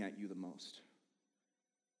pressing at you the most.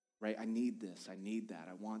 Right? I need this, I need that,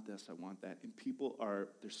 I want this, I want that. And people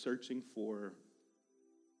they're searching for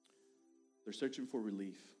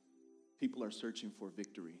relief. People are searching for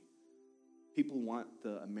victory. People want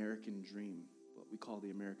the American dream, what we call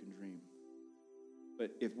the American dream.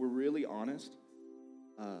 But if we're really honest,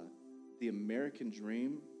 the American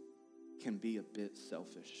dream can be a bit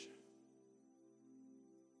selfish.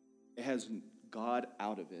 It has God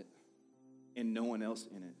out of it and no one else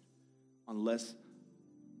in it unless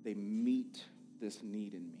they meet this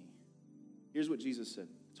need in me. Here's what Jesus said,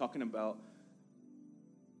 talking about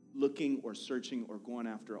looking or searching or going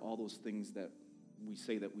after all those things that we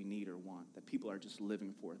say that we need or want, that people are just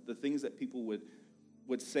living for. The things that people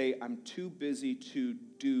would say, I'm too busy to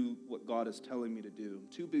do what God is telling me to do.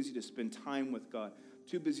 I'm too busy to spend time with God. I'm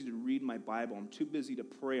too busy to read my Bible. I'm too busy to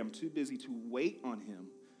pray. I'm too busy to wait on him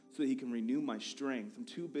so that he can renew my strength. I'm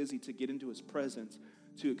too busy to get into his presence,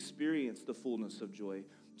 to experience the fullness of joy,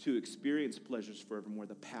 to experience pleasures forevermore,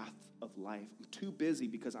 the path of life. I'm too busy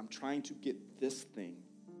because I'm trying to get this thing.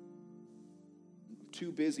 I'm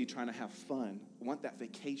too busy trying to have fun. I want that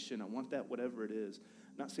vacation. I want that whatever it is.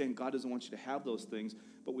 I'm not saying God doesn't want you to have those things,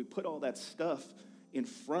 but we put all that stuff in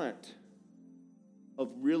front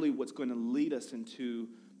of really what's going to lead us into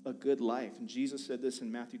a good life. And Jesus said this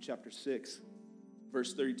in Matthew chapter 6,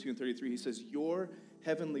 verse 32 and 33. He says, your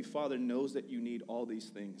heavenly Father knows that you need all these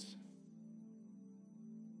things.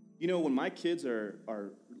 You know, when my kids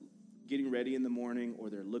are getting ready in the morning or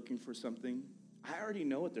they're looking for something, I already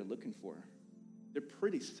know what they're looking for. They're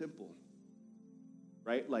pretty simple,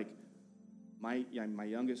 right? Like my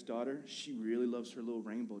youngest daughter, she really loves her little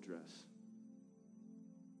rainbow dress.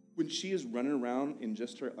 When she is running around in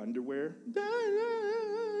just her underwear,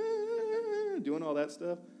 doing all that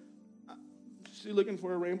stuff, she's looking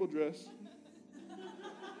for a rainbow dress.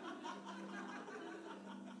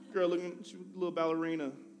 Girl, she's a little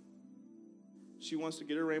ballerina. She wants to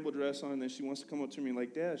get her rainbow dress on, and then she wants to come up to me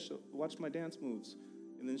like, Dad, watch my dance moves.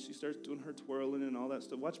 And then she starts doing her twirling and all that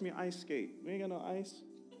stuff. Watch me ice skate. We ain't got no ice.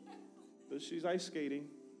 But she's ice skating.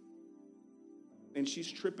 And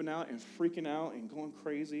she's tripping out and freaking out and going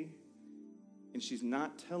crazy. And she's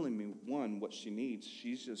not telling me, one, what she needs.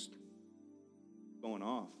 She's just going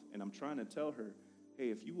off. And I'm trying to tell her, hey,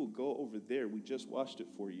 if you will go over there, we just washed it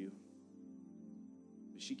for you.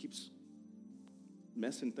 But she keeps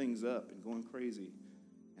messing things up and going crazy.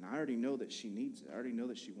 And I already know that she needs it. I already know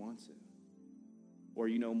that she wants it. Or,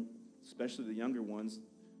 you know, especially the younger ones,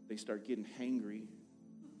 they start getting hangry,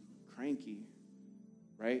 cranky,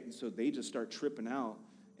 right? And so they just start tripping out,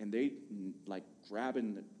 and they, like,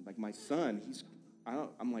 grabbing, like, my son,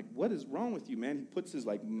 I'm like, what is wrong with you, man? He puts his,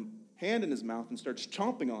 like, hand in his mouth and starts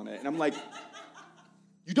chomping on it. And I'm like,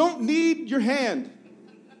 you don't need your hand.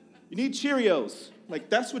 You need Cheerios. Like,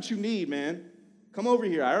 that's what you need, man. Come over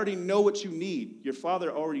here. I already know what you need. Your Father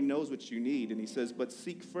already knows what you need. And he says, but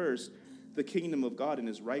seek first the kingdom of God and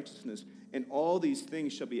his righteousness, and all these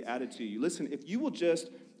things shall be added to you. Listen, if you will just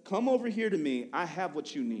come over here to me, I have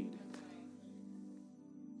what you need.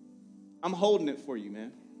 I'm holding it for you,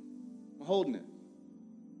 man. I'm holding it.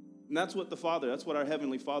 And that's what that's what our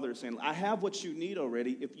Heavenly Father is saying. I have what you need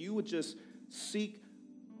already. If you would just seek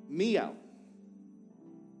me out.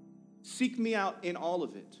 Seek me out in all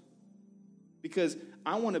of it. Because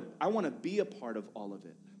I want to be a part of all of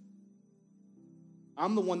it.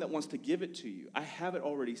 I'm the one that wants to give it to you. I have it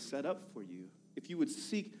already set up for you. If you would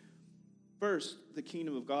seek first the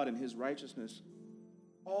kingdom of God and his righteousness,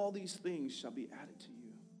 all these things shall be added to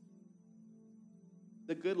you.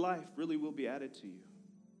 The good life really will be added to you.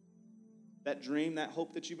 That dream, that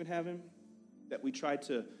hope that you've been having, that we try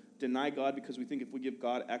to deny God because we think if we give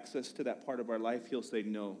God access to that part of our life, he'll say,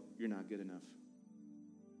 no, you're not good enough.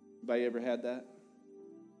 Anybody ever had that?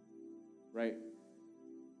 Right?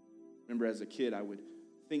 Remember as a kid, I would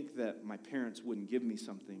think that my parents wouldn't give me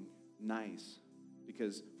something nice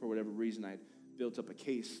because for whatever reason I'd built up a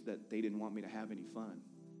case that they didn't want me to have any fun.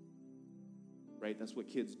 Right? That's what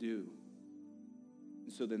kids do.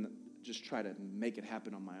 And so then just try to make it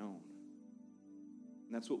happen on my own.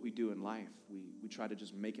 And that's what we do in life. We try to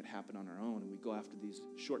just make it happen on our own, and we go after these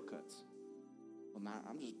shortcuts. Well, now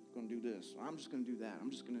I'm just going to do this. Or I'm just going to do that.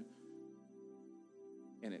 I'm just going to...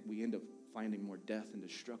 And we end up finding more death and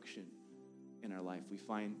destruction in our life. We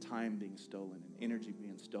find time being stolen and energy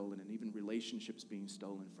being stolen and even relationships being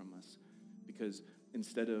stolen from us because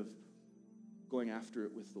instead of going after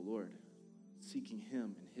it with the Lord, seeking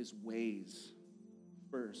him and his ways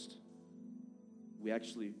first, we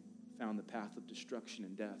actually found the path of destruction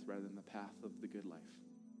and death rather than the path of the good life.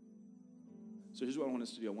 So here's what I want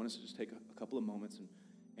us to do. I want us to just take a couple of moments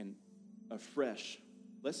and afresh,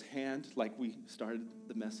 let's hand, like we started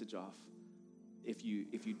the message off. If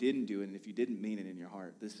you didn't do it and if you didn't mean it in your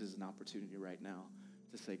heart, this is an opportunity right now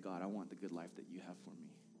to say, God, I want the good life that you have for me.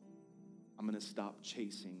 I'm going to stop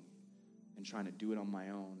chasing and trying to do it on my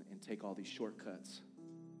own and take all these shortcuts.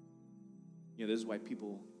 You know, this is why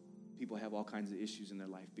people have all kinds of issues in their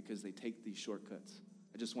life, because they take these shortcuts.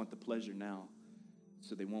 I just want the pleasure now,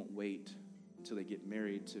 so they won't wait until they get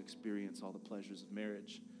married to experience all the pleasures of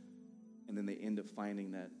marriage. And then they end up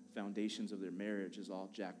finding that foundations of their marriage is all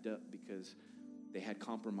jacked up because they had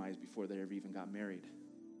compromise before they ever even got married.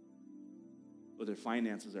 Or their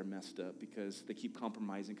finances are messed up because they keep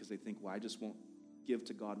compromising because they think, well, I just won't give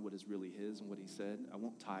to God what is really his and what he said. I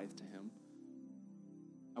won't tithe to him.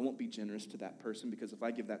 I won't be generous to that person because if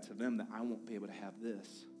I give that to them, then I won't be able to have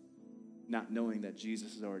this. Not knowing that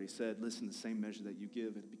Jesus has already said, listen, the same measure that you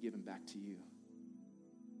give, it'll be given back to you.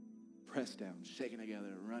 Pressed down, shaken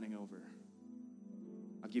together, running over.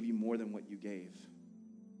 I'll give you more than what you gave.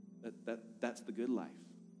 That's the good life.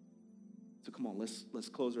 So come on, let's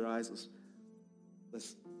close our eyes.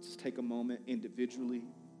 Let's just take a moment individually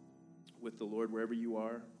with the Lord wherever you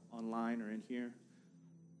are, online or in here.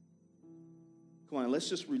 Come on, let's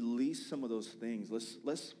just release some of those things.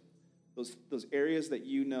 Those areas that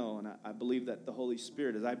you know, and I believe that the Holy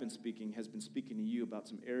Spirit, as I've been speaking, has been speaking to you about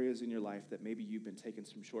some areas in your life that maybe you've been taking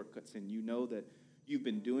some shortcuts in. You know that you've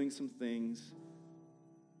been doing some things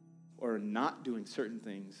or not doing certain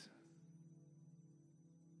things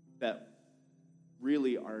that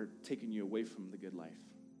really are taking you away from the good life.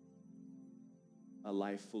 A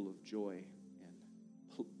life full of joy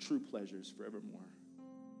and true pleasures forevermore.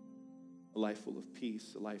 A life full of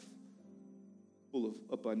peace, a life full of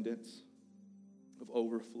abundance, of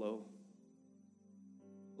overflow,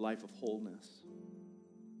 a life of wholeness.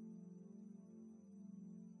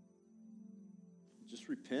 Just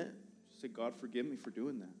repent. Just say, God, forgive me for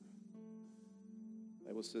doing that. The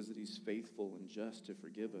Bible says that he's faithful and just to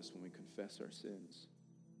forgive us when we confess our sins.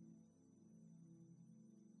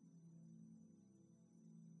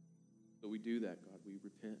 So we do that, God. We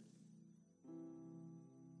repent.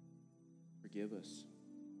 Forgive us.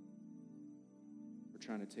 We're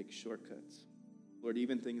trying to take shortcuts. Lord,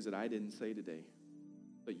 even things that I didn't say today,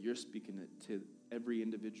 but you're speaking it to every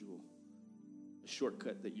individual. A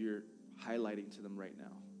shortcut that you're highlighting to them right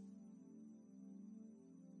now.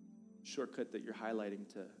 Shortcut that you're highlighting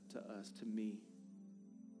to us, to me.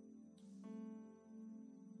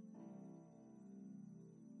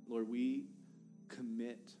 Lord, we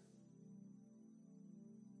commit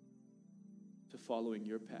to following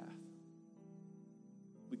your path.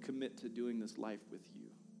 We commit to doing this life with you.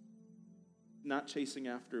 Not chasing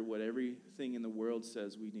after what everything in the world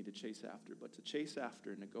says we need to chase after, but to chase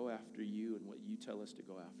after and to go after you and what you tell us to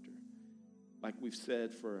go after. Like we've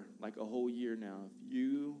said for like a whole year now, if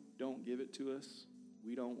you don't give it to us,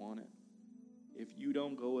 we don't want it. If you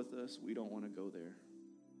don't go with us, we don't want to go there.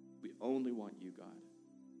 We only want you, God.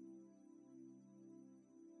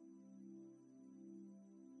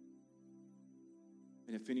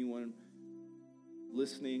 And if anyone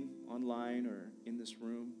listening online or in this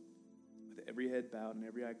room, with every head bowed and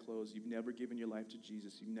every eye closed, you've never given your life to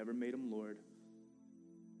Jesus, you've never made him Lord,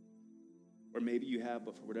 or maybe you have,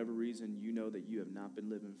 but for whatever reason, you know that you have not been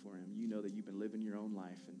living for him. You know that you've been living your own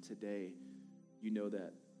life, and today, you know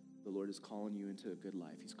that the Lord is calling you into a good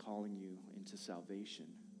life. He's calling you into salvation,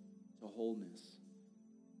 to wholeness.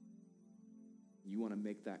 You want to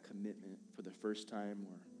make that commitment for the first time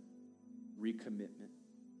or recommitment.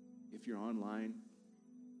 If you're online,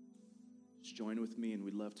 just join with me, and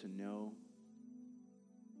we'd love to know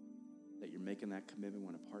that you're making that commitment. We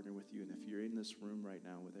want to partner with you. And if you're in this room right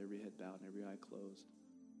now with every head bowed and every eye closed,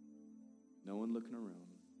 no one looking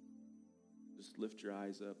around, just lift your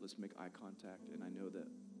eyes up. Let's make eye contact. And I know that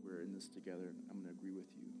we're in this together, and I'm going to agree with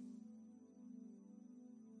you.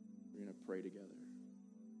 We're going to pray together.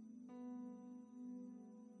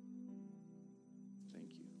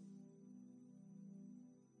 Thank you.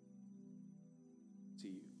 See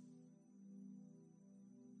you.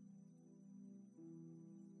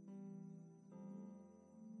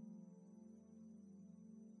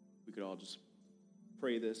 We could all just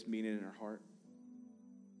pray this, mean it in our heart,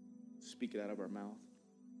 speak it out of our mouth.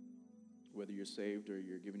 Whether you're saved or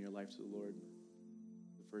you're giving your life to the Lord,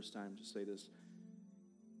 the first time, just say this.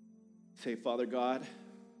 Say, Father God,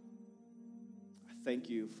 I thank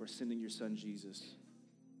you for sending your son Jesus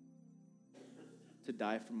to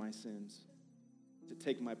die for my sins, to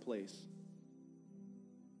take my place.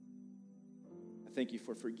 I thank you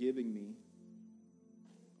for forgiving me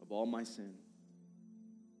of all my sin.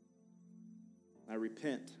 I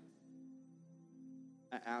repent.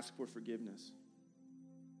 I ask for forgiveness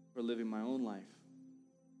for living my own life,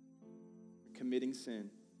 for committing sin.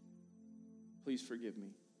 Please forgive me.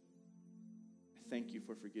 I thank you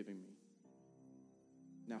for forgiving me.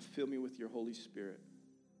 Now fill me with your Holy Spirit.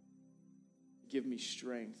 Give me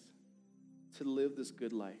strength to live this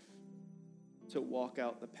good life, to walk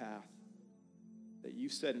out the path that you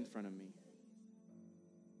set in front of me.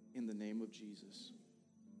 In the name of Jesus.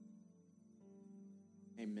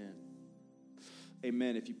 Amen.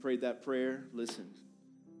 Amen. If you prayed that prayer, listen.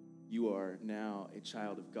 You are now a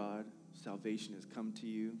child of God. Salvation has come to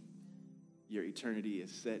you. Your eternity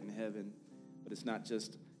is set in heaven. But it's not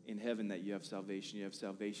just in heaven that you have salvation. You have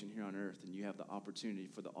salvation here on earth, and you have the opportunity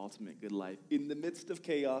for the ultimate good life. In the midst of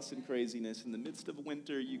chaos and craziness, in the midst of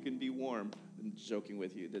winter, you can be warm. I'm joking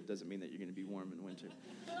with you. That doesn't mean that you're going to be warm in winter.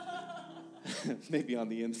 Maybe on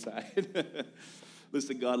the inside.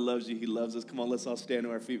 Listen, God loves you. He loves us. Come on, let's all stand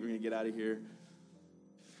to our feet. We're going to get out of here.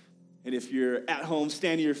 And if you're at home,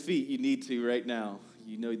 stand to your feet. You need to right now.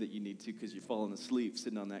 You know that you need to because you're falling asleep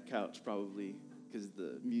sitting on that couch probably because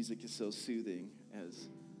the music is so soothing as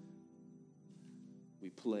we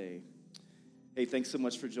play. Hey, thanks so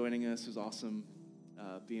much for joining us. It was awesome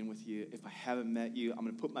being with you. If I haven't met you, I'm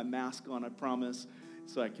going to put my mask on, I promise,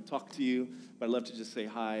 so I can talk to you. But I'd love to just say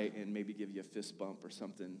hi and maybe give you a fist bump or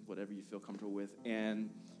something, whatever you feel comfortable with. And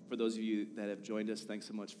for those of you that have joined us, thanks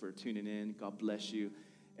so much for tuning in. God bless you.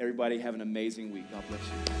 Everybody have an amazing week. God bless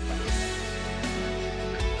you.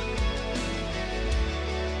 Bye.